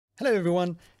Hello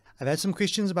everyone. I've had some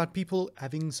questions about people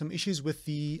having some issues with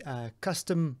the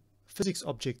custom physics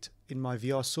object in my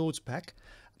VR swords pack.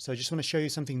 So I just want to show you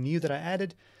something new that I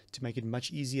added to make it much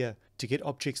easier to get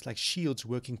objects like shields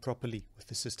working properly with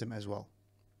the system as well.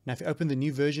 Now if you open the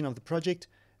new version of the project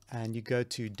and you go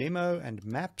to Demo and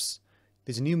Maps,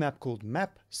 there's a new map called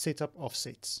Map Setup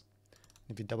Offsets.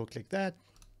 If you double click that,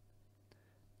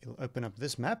 it'll open up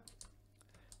this map.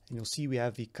 And you'll see we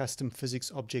have the custom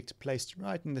physics object placed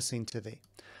right in the center there.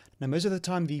 Now, most of the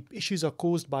time, the issues are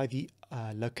caused by the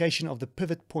location of the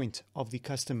pivot point of the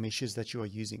custom meshes that you are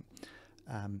using.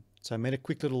 So I made a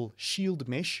quick little shield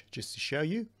mesh just to show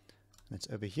you. And it's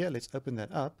over here. Let's open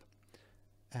that up.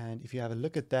 And if you have a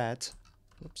look at that,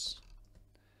 whoops,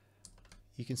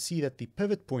 you can see that the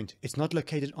pivot point is not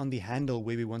located on the handle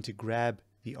where we want to grab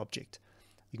the object.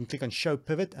 You can click on Show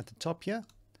Pivot at the top here,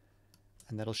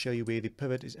 and that'll show you where the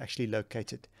pivot is actually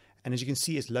located. And as you can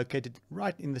see, it's located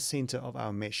right in the center of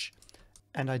our mesh.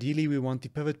 And ideally, we want the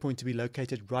pivot point to be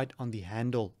located right on the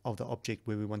handle of the object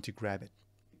where we want to grab it.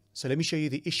 So let me show you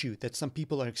the issue that some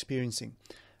people are experiencing.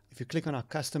 If you click on our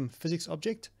custom physics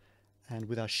object, and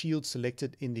with our shield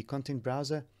selected in the content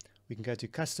browser, we can go to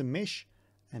Custom Mesh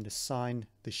and assign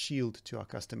the shield to our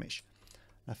custom mesh.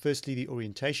 Now, firstly, the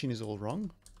orientation is all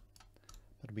wrong,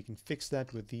 but we can fix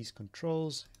that with these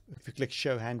controls. If you click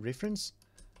Show Hand Reference,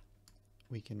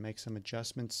 we can make some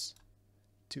adjustments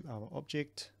to our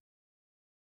object.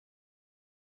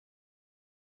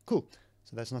 Cool,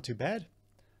 so that's not too bad.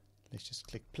 Let's just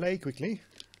click play quickly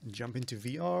and jump into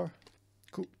VR.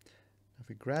 Cool. Now if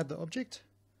we grab the object,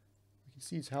 we can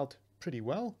see it's held pretty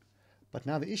well. But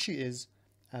now the issue is,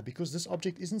 because this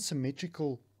object isn't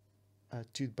symmetrical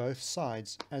to both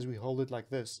sides as we hold it like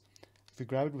this, if we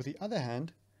grab it with the other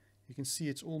hand, you can see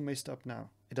it's all messed up now.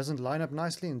 It doesn't line up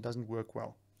nicely and doesn't work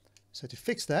well. So to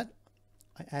fix that,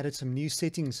 I added some new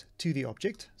settings to the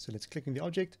object. So let's click on the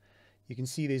object. You can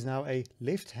see there's now a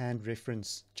left hand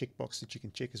reference checkbox that you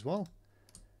can check as well.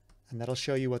 And that'll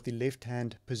show you what the left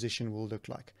hand position will look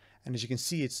like. And as you can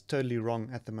see, it's totally wrong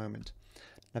at the moment.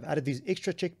 I've added these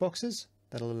extra checkboxes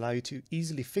that'll allow you to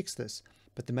easily fix this.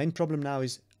 But the main problem now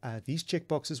is these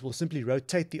checkboxes will simply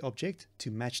rotate the object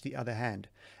to match the other hand.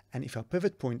 And if our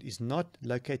pivot point is not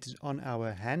located on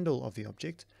our handle of the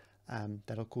object,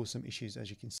 that'll cause some issues. As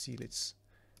you can see, let's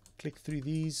click through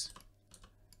these.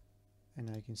 And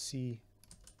now you can see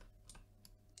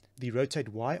the rotate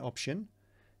Y option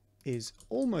is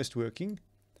almost working,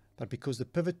 but because the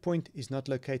pivot point is not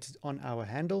located on our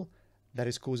handle, that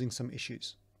is causing some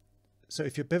issues. So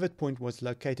if your pivot point was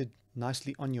located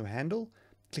nicely on your handle,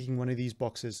 clicking one of these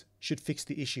boxes should fix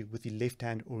the issue with the left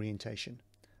hand orientation.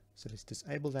 So let's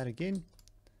disable that again.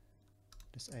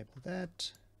 Disable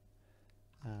that.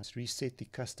 Let's reset the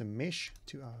custom mesh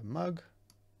to our mug.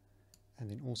 And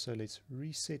then also let's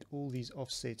reset all these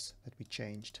offsets that we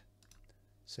changed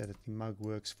so that the mug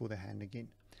works for the hand again.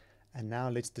 And now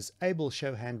let's disable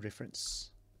show hand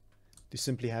reference to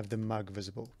simply have the mug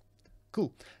visible.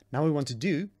 Cool. Now what we want to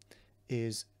do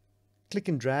is click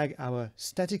and drag our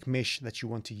static mesh that you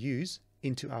want to use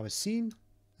into our scene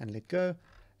and let go.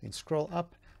 Then scroll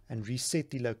up and reset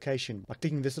the location by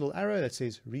clicking this little arrow that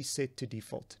says reset to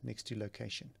default next to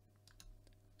location.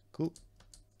 Cool.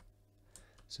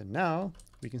 So now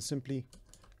we can simply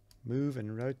move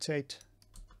and rotate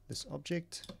this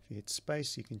object. If you hit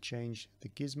space, you can change the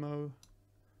gizmo.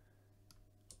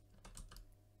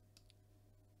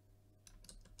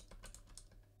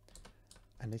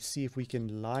 And let's see if we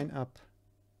can line up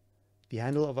the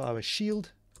handle of our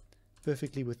shield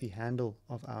perfectly with the handle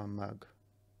of our mug.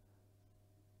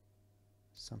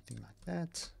 Something like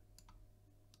that.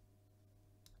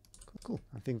 Cool.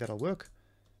 I think that'll work.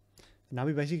 Now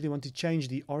we basically want to change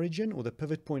the origin or the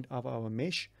pivot point of our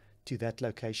mesh to that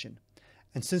location.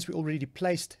 And since we already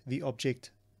placed the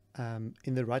object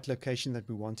in the right location that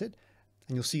we wanted,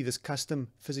 and you'll see this custom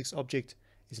physics object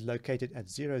is located at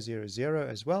 0, 0, 0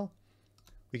 as well,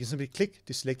 we can simply click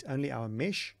to select only our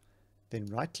mesh, then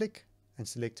right click and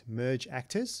select merge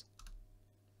actors.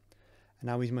 And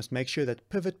now we must make sure that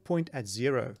pivot point at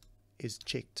 0 is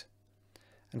checked.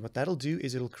 And what that'll do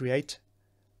is it'll create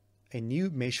a new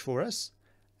mesh for us,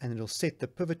 and it'll set the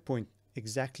pivot point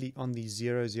exactly on the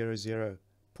 0, 0, 0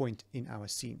 point in our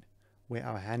scene where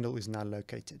our handle is now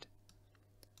located.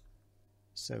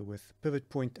 So with pivot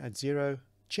point at 0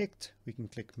 checked, we can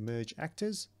click merge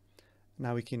actors.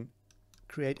 Now we can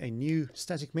create a new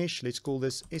static mesh. Let's call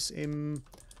this SM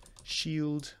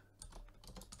shield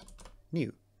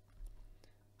new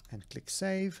and click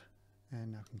save.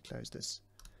 And now we can close this.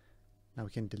 Now we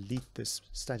can delete this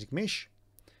static mesh.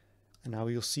 And now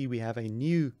you'll see we have a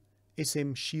new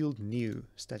SM Shield New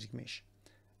static mesh.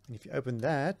 And if you open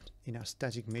that in our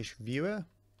static mesh viewer,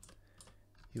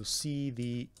 you'll see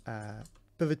the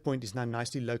pivot point is now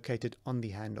nicely located on the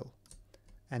handle,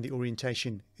 and the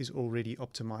orientation is already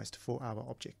optimized for our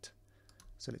object.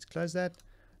 So let's close that.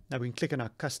 Now we can click on our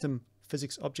custom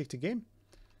physics object again,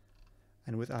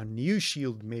 and with our new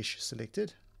shield mesh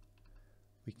selected,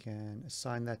 we can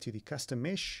assign that to the custom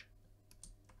mesh.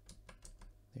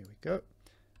 There we go.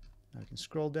 Now we can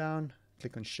scroll down,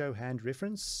 click on show hand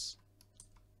reference,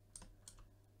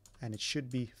 and it should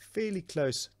be fairly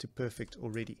close to perfect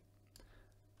already.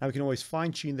 Now we can always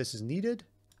fine tune this as needed,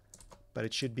 but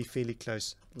it should be fairly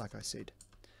close, like I said.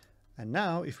 And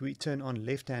now if we turn on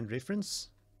left hand reference,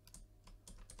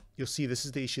 you'll see this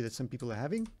is the issue that some people are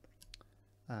having.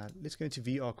 Let's go into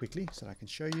VR quickly so that I can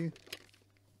show you.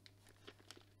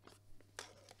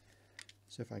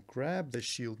 So if I grab this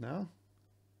shield now,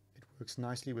 it works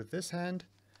nicely with this hand,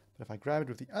 but if I grab it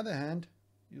with the other hand,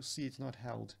 you'll see it's not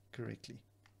held correctly.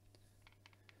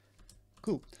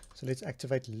 Cool. So let's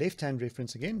activate left hand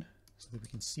reference again so that we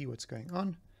can see what's going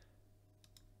on.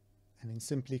 And then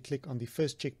simply click on the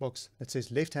first checkbox that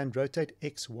says left hand rotate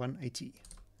X 180.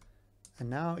 And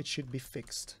now it should be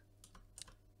fixed.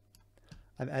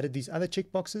 I've added these other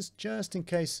checkboxes just in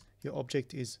case your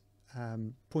object is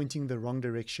pointing the wrong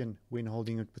direction when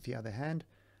holding it with the other hand.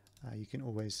 You can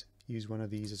always use one of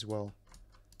these as well,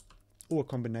 or a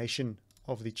combination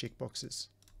of the checkboxes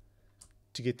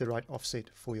to get the right offset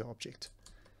for your object.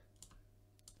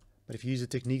 But if you use the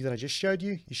technique that I just showed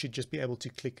you, you should just be able to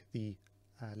click the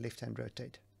left hand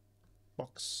rotate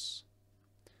box.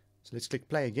 So let's click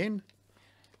play again.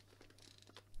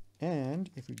 And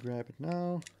if we grab it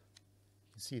now,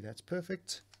 you can see that's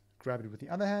perfect. Grab it with the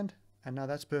other hand, and now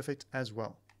that's perfect as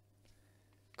well.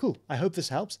 Cool. I hope this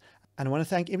helps. And I want to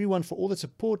thank everyone for all the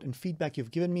support and feedback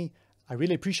you've given me. I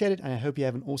really appreciate it, and I hope you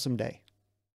have an awesome day.